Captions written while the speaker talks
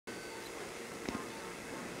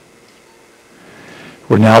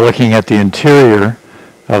We're now looking at the interior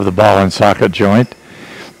of the ball and socket joint.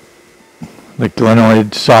 The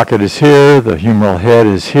glenoid socket is here, the humeral head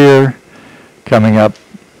is here. Coming up,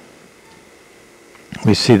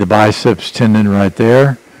 we see the biceps tendon right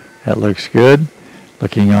there. That looks good.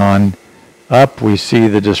 Looking on up, we see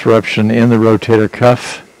the disruption in the rotator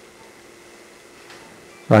cuff.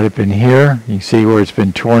 Right up in here, you can see where it's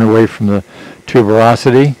been torn away from the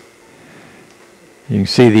tuberosity. You can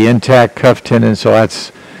see the intact cuff tendon, so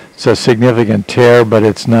it's a significant tear, but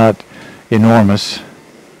it's not enormous.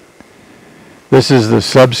 This is the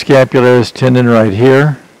subscapularis tendon right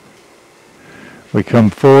here. We come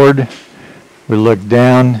forward, we look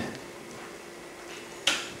down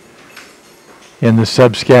in the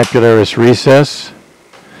subscapularis recess.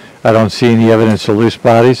 I don't see any evidence of loose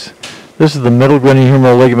bodies. This is the middle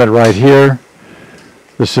glenohumeral ligament right here.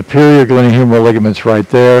 The superior glenohumeral ligament's right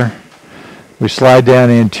there. We slide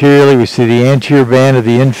down anteriorly. We see the anterior band of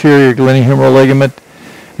the inferior glenohumeral ligament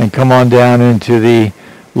and come on down into the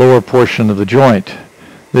lower portion of the joint.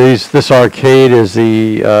 This arcade is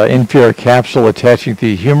the inferior capsule attaching to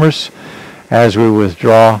the humerus. As we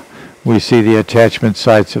withdraw, we see the attachment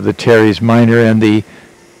sites of the teres minor and the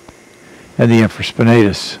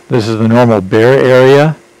infraspinatus. This is the normal bare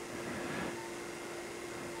area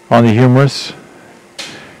on the humerus.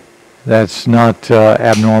 That's not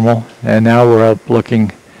abnormal. And now we're up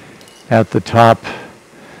looking at the top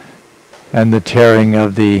and the tearing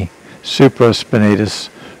of the supraspinatus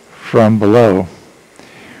from below.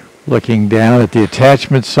 Looking down at the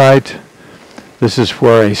attachment site, this is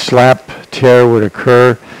where a slap tear would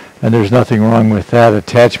occur, and there's nothing wrong with that.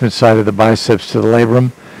 Attachment site of the biceps to the labrum.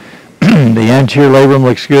 The anterior labrum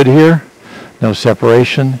looks good here, no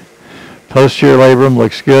separation. Posterior labrum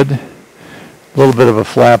looks good. A little bit of a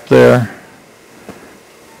flap there,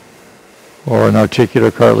 or an articular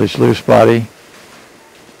cartilage loose body.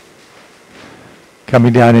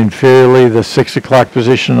 Coming down inferiorly, the 6 o'clock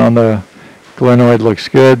position on the glenoid looks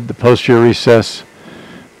good. The posterior recess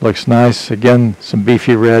looks nice. Again, some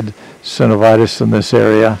beefy red synovitis in this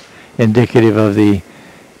area, indicative of the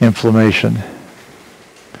inflammation.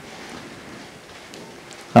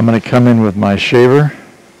 I'm going to come in with my shaver,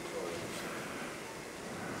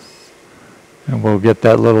 and we'll get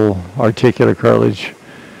that little articular cartilage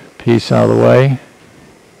piece out of the way.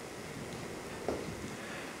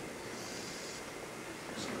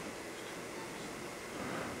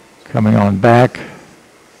 Coming on back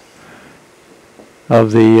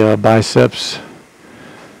of the biceps.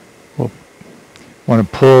 We'll want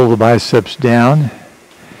to pull the biceps down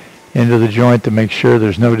into the joint to make sure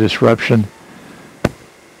there's no disruption.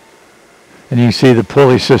 And you can see the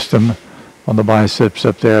pulley system on the biceps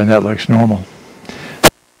up there, and that looks normal.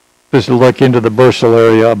 Just to look into the bursal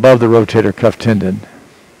area above the rotator cuff tendon.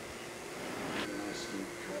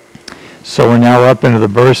 So we're now up into the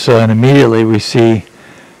bursa, and immediately we see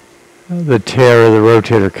the tear of the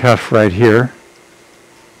rotator cuff right here.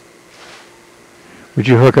 Would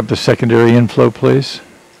you hook up the secondary inflow, please?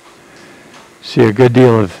 See a good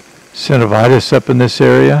deal of synovitis up in this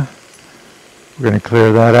area. We're going to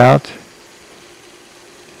clear that out.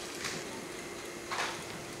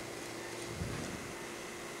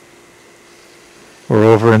 We're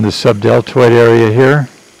over in the subdeltoid area here.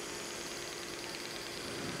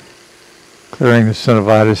 Clearing the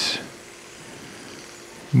synovitis.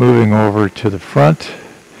 Moving over to the front.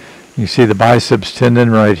 You see the biceps tendon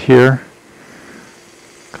right here.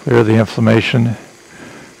 Clear the inflammation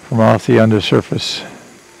from off the undersurface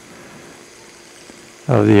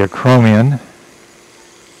of the acromion.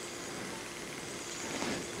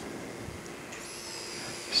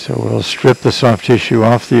 So we'll strip the soft tissue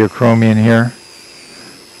off the acromion here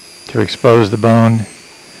to expose the bone.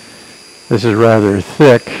 This is rather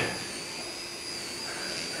thick.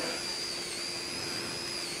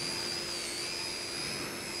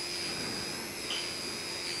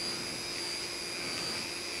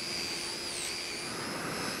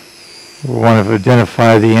 We want to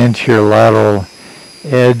identify the anterior lateral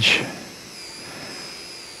edge.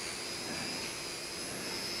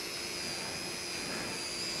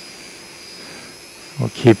 We'll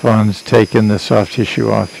keep on taking the soft tissue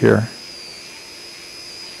off here.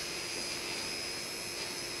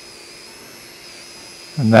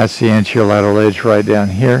 And that's the anterior lateral edge right down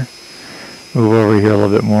here. Move over here a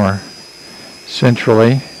little bit more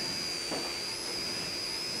centrally.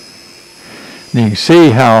 And you can see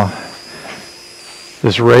how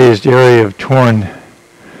this raised area of torn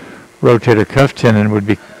rotator cuff tendon would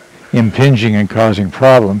be impinging and causing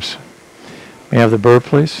problems. May I have the burr,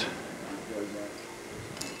 please?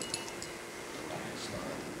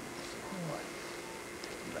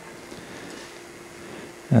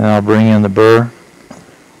 And I'll bring in the burr.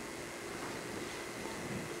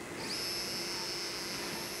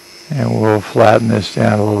 And we'll flatten this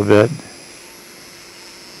down a little bit.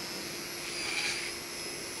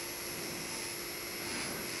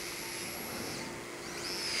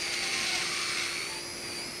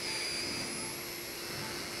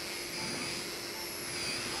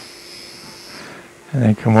 And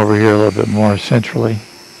then come over here a little bit more centrally.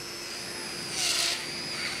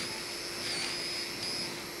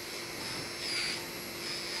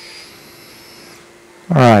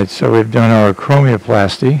 All right, so we've done our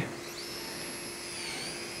chromioplasty.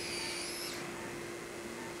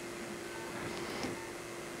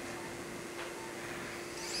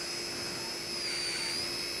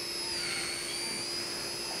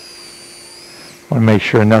 Want to make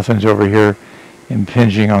sure nothing's over here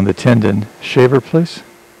impinging on the tendon. Shaver, please.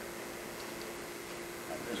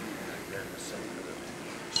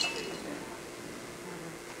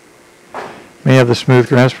 May I have the smooth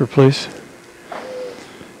grasper, please?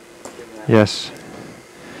 Yes.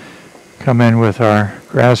 Come in with our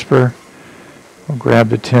grasper. We'll grab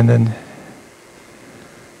the tendon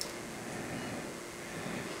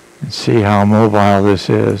and see how mobile this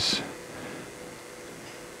is.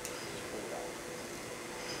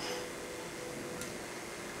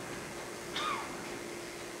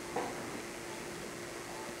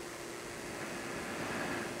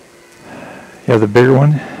 You have the bigger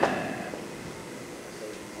one?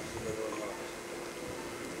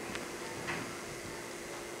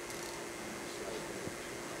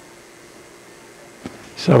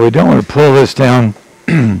 So we don't want to pull this down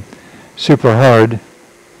super hard.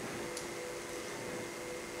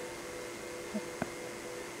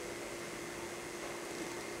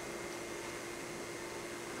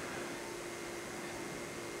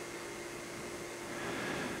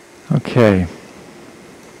 Okay.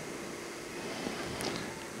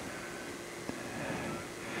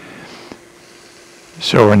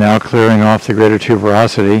 So we're now clearing off the greater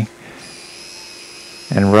tuberosity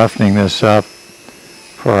and roughening this up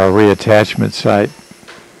for our reattachment site.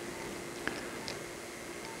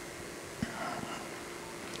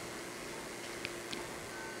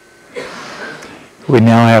 We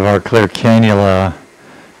now have our clear cannula,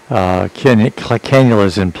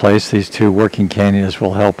 cannulas in place. These two working cannulas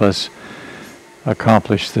will help us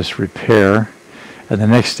accomplish this repair. And the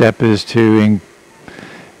next step is to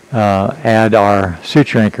add our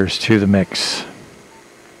suture anchors to the mix.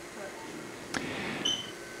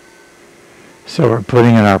 So we're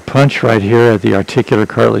putting in our punch right here at the articular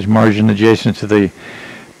cartilage margin adjacent to the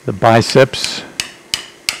biceps.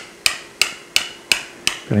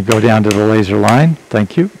 Going to go down to the laser line.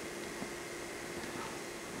 Thank you.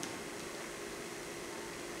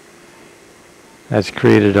 That's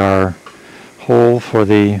created our hole for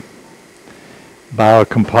the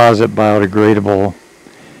biocomposite, biodegradable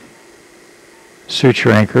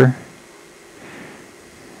suture anchor.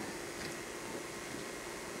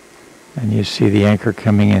 And you see the anchor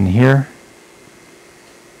coming in here.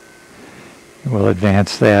 We'll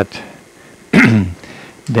advance that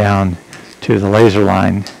down to the laser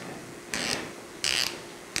line.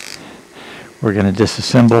 We're going to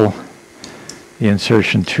disassemble the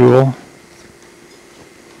insertion tool,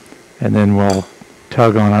 and then we'll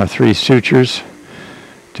tug on our 3 sutures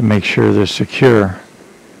to make sure they're secure.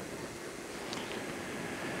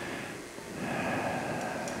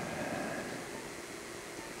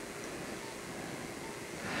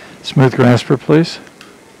 Smooth grasper, please.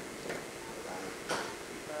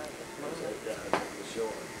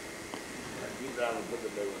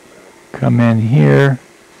 Come in here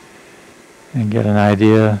and get an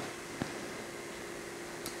idea.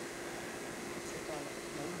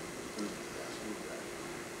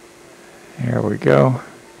 Here we go.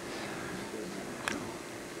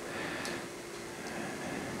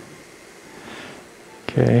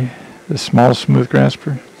 Okay, the small smooth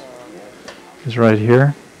grasper is right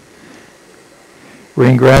here.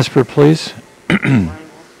 Ring grasper, please.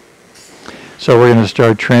 So we're going to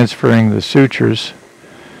start transferring the sutures,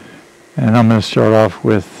 and I'm going to start off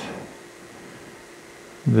with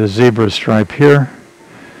the zebra stripe here.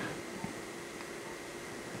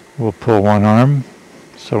 We'll pull one arm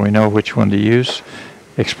so we know which one to use.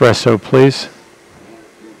 Espresso, please.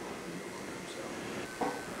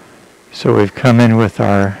 So we've come in with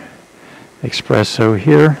our espresso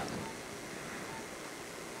here.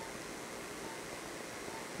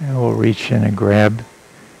 And we'll reach in and grab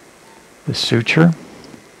the suture.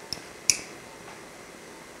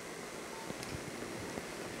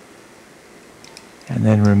 And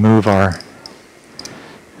then remove our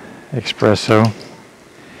espresso.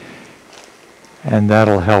 And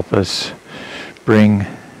that'll help us bring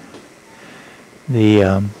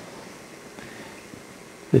the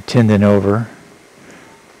tendon over.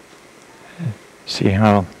 See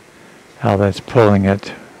how that's pulling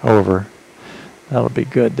it over. That'll be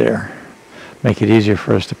good there. Make it easier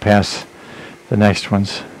for us to pass the next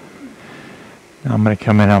ones. Now I'm going to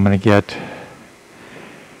come in, I'm going to get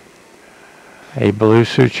a blue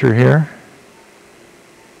suture here.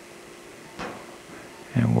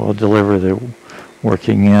 And we'll deliver the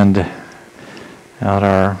working end out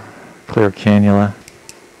our clear cannula.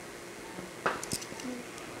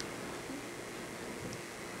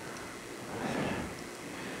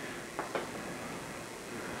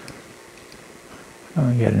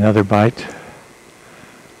 I'll get another bite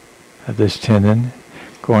of this tendon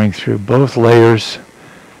going through both layers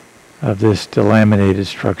of this delaminated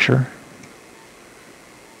structure.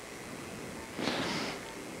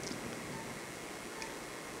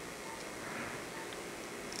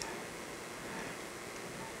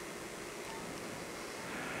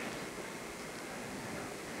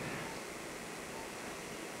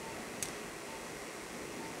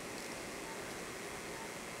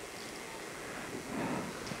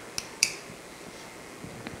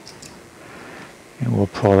 And we'll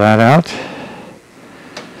pull that out.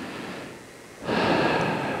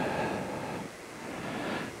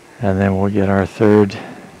 And then we'll get our third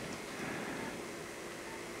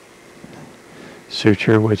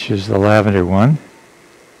suture, which is the lavender one.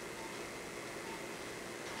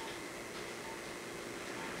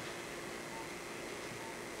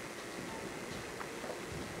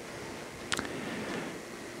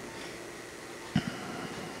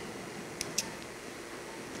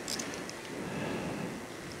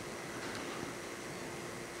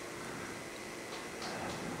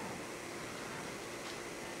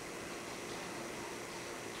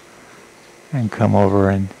 And come over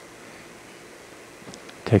and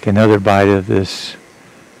take another bite of this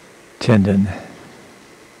tendon.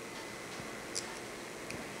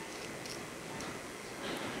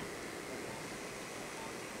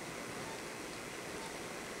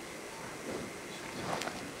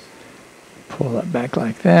 Pull that back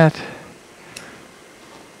like that.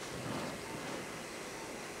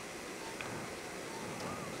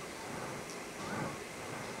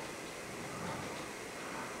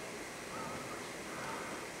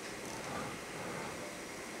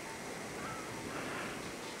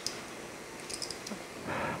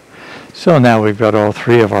 So now we've got all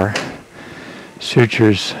three of our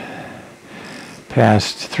sutures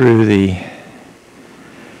passed through the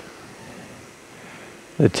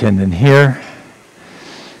tendon here.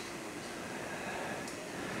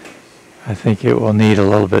 I think it will need a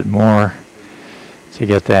little bit more to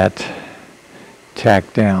get that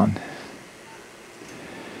tacked down.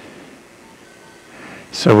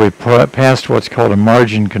 So we passed what's called a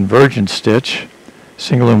margin convergence stitch,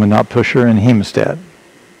 single lumen knot pusher, and hemostat.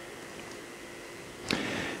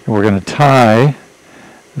 And we're going to tie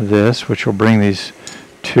this, which will bring these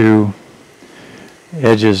two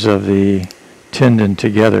edges of the tendon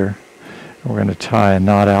together. We're going to tie a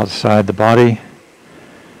knot outside the body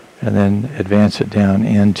and then advance it down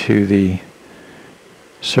into the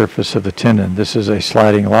surface of the tendon. This is a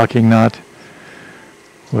sliding locking knot,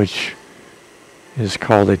 which is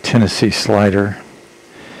called a Tennessee slider.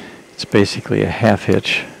 It's basically a half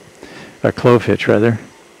hitch, a clove hitch rather.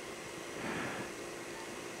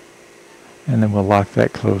 And then we'll lock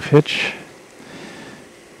that clove hitch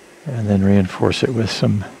and then reinforce it with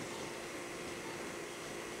some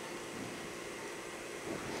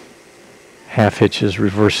half hitches,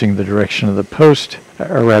 reversing the direction of the post,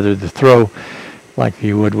 or rather the throw, like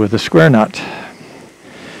you would with a square knot.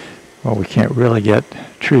 Well, we can't really get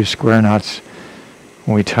true square knots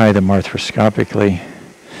when we tie them arthroscopically.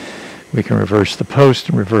 We can reverse the post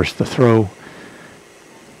and reverse the throw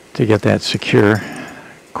to get that secure.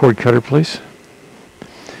 Cord cutter, please.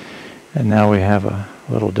 And now we have a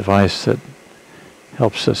little device that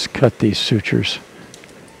helps us cut these sutures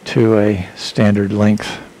to a standard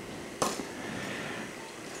length.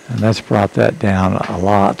 And that's brought that down a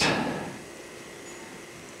lot.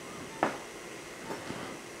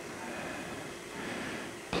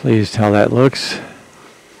 Pleased how that looks.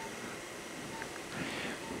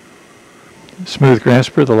 Smooth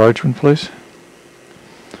grasper, the large one, please.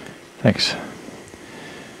 Thanks.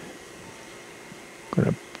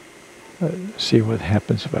 I'm going to see what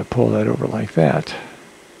happens if I pull that over like that.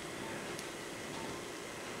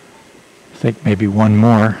 I think maybe one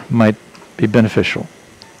more might be beneficial.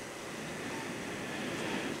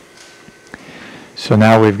 So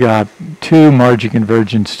now we've got two margin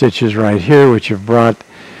convergence stitches right here, which have brought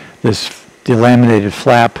this delaminated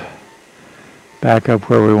flap back up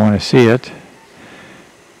where we want to see it.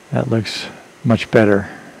 That looks much better.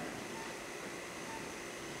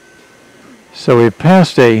 So we've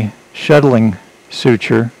passed a shuttling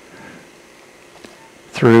suture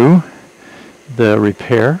through the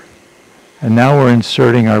repair, and now we're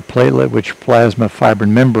inserting our platelet-rich plasma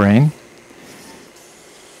fibrin membrane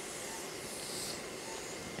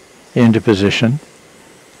into position.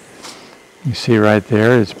 You see right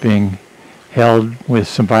there it's being held with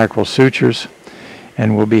some Vicryl sutures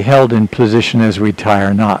and will be held in position as we tie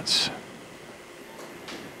our knots.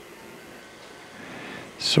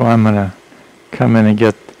 So I'm going to come in and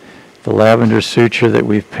get the lavender suture that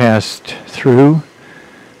we've passed through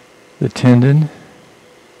the tendon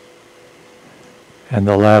and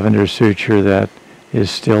the lavender suture that is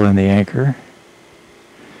still in the anchor.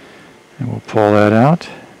 And we'll pull that out.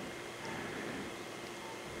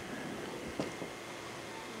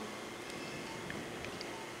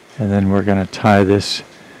 And then we're going to tie this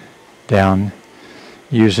down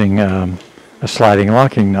using a sliding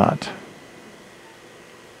locking knot.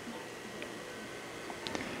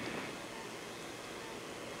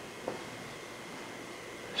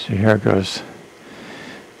 So here goes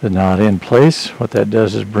the knot in place. What that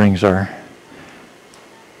does is brings our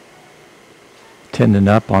tendon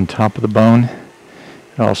up on top of the bone.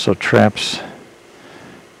 It also traps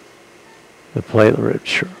the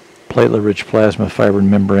platelet-rich plasma fibrin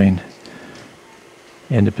membrane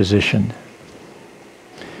into position.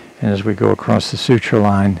 And as we go across the suture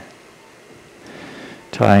line,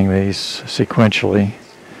 tying these sequentially,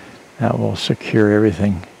 that will secure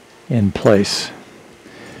everything in place.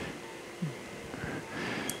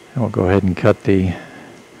 And we'll go ahead and cut the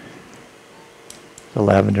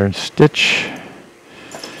lavender stitch.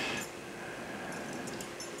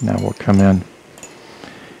 Now we'll come in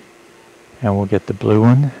and we'll get the blue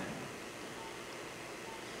one.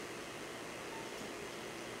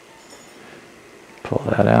 Pull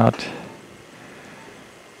that out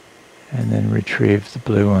and then retrieve the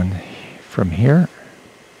blue one from here.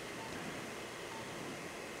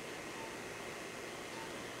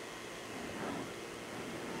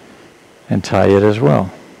 And tie it as well.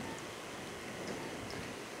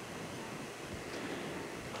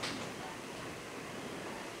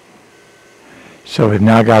 So we've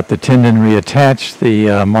now got the tendon reattached,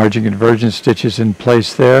 the margin convergence stitches in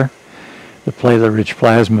place there, the platelet-rich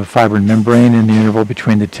plasma fibrin membrane in the interval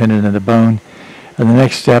between the tendon and the bone. And the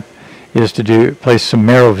next step is to place some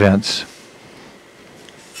marrow vents.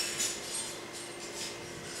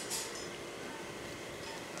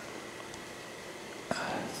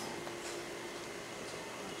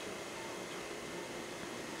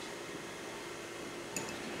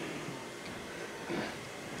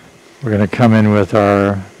 We're going to come in with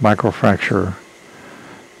our microfracture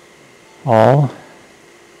awl.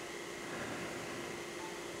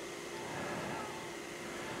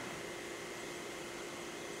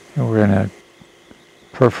 And we're going to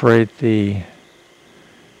perforate the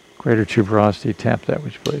greater tuberosity. Tap that,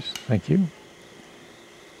 would you please? Thank you.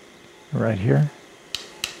 Right here.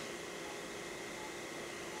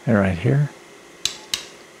 And right here.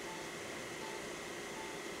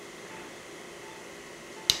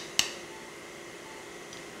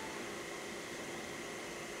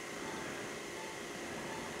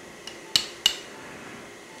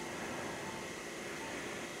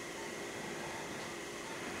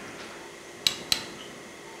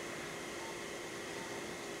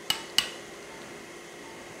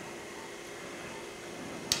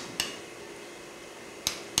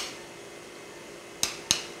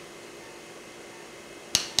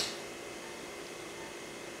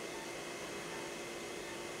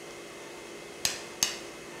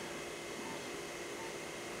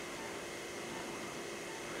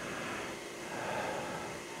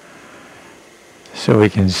 So we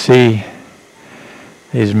can see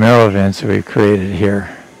these marrow vents that we've created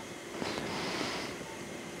here.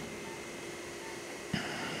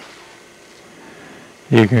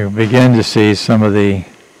 You can begin to see some of the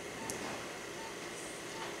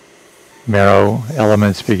marrow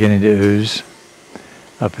elements beginning to ooze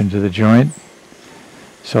up into the joint.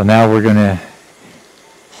 So now we're going to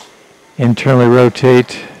internally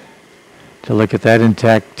rotate to look at that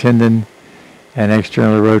intact tendon and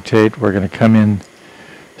externally rotate. We're going to come in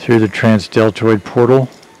through the transdeltoid portal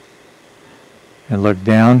and look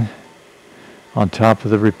down on top of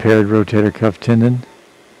the repaired rotator cuff tendon.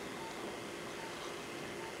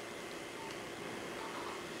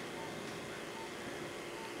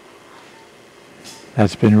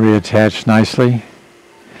 That's been reattached nicely.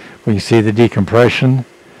 We can see the decompression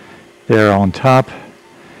there on top.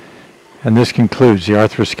 And this concludes the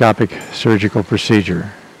arthroscopic surgical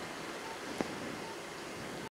procedure.